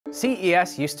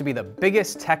CES used to be the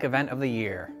biggest tech event of the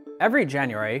year. Every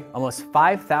January, almost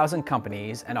 5,000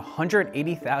 companies and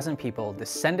 180,000 people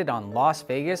descended on Las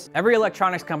Vegas. Every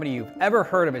electronics company you've ever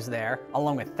heard of is there,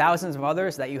 along with thousands of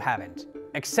others that you haven't.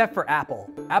 Except for Apple.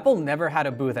 Apple never had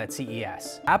a booth at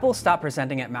CES. Apple stopped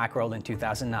presenting at Macworld in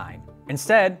 2009,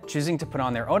 instead choosing to put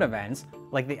on their own events,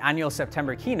 like the annual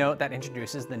September keynote that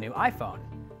introduces the new iPhone.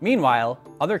 Meanwhile,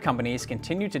 other companies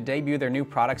continue to debut their new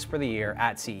products for the year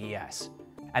at CES.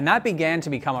 And that began to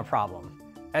become a problem.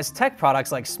 As tech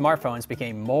products like smartphones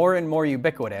became more and more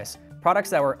ubiquitous, products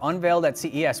that were unveiled at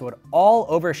CES would all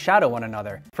overshadow one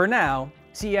another. For now,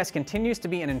 CES continues to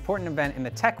be an important event in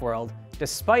the tech world,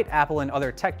 despite Apple and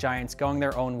other tech giants going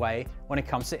their own way when it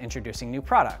comes to introducing new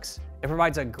products. It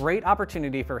provides a great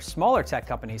opportunity for smaller tech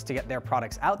companies to get their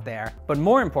products out there, but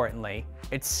more importantly,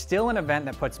 it's still an event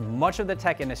that puts much of the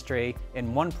tech industry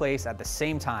in one place at the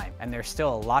same time, and there's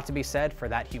still a lot to be said for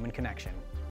that human connection.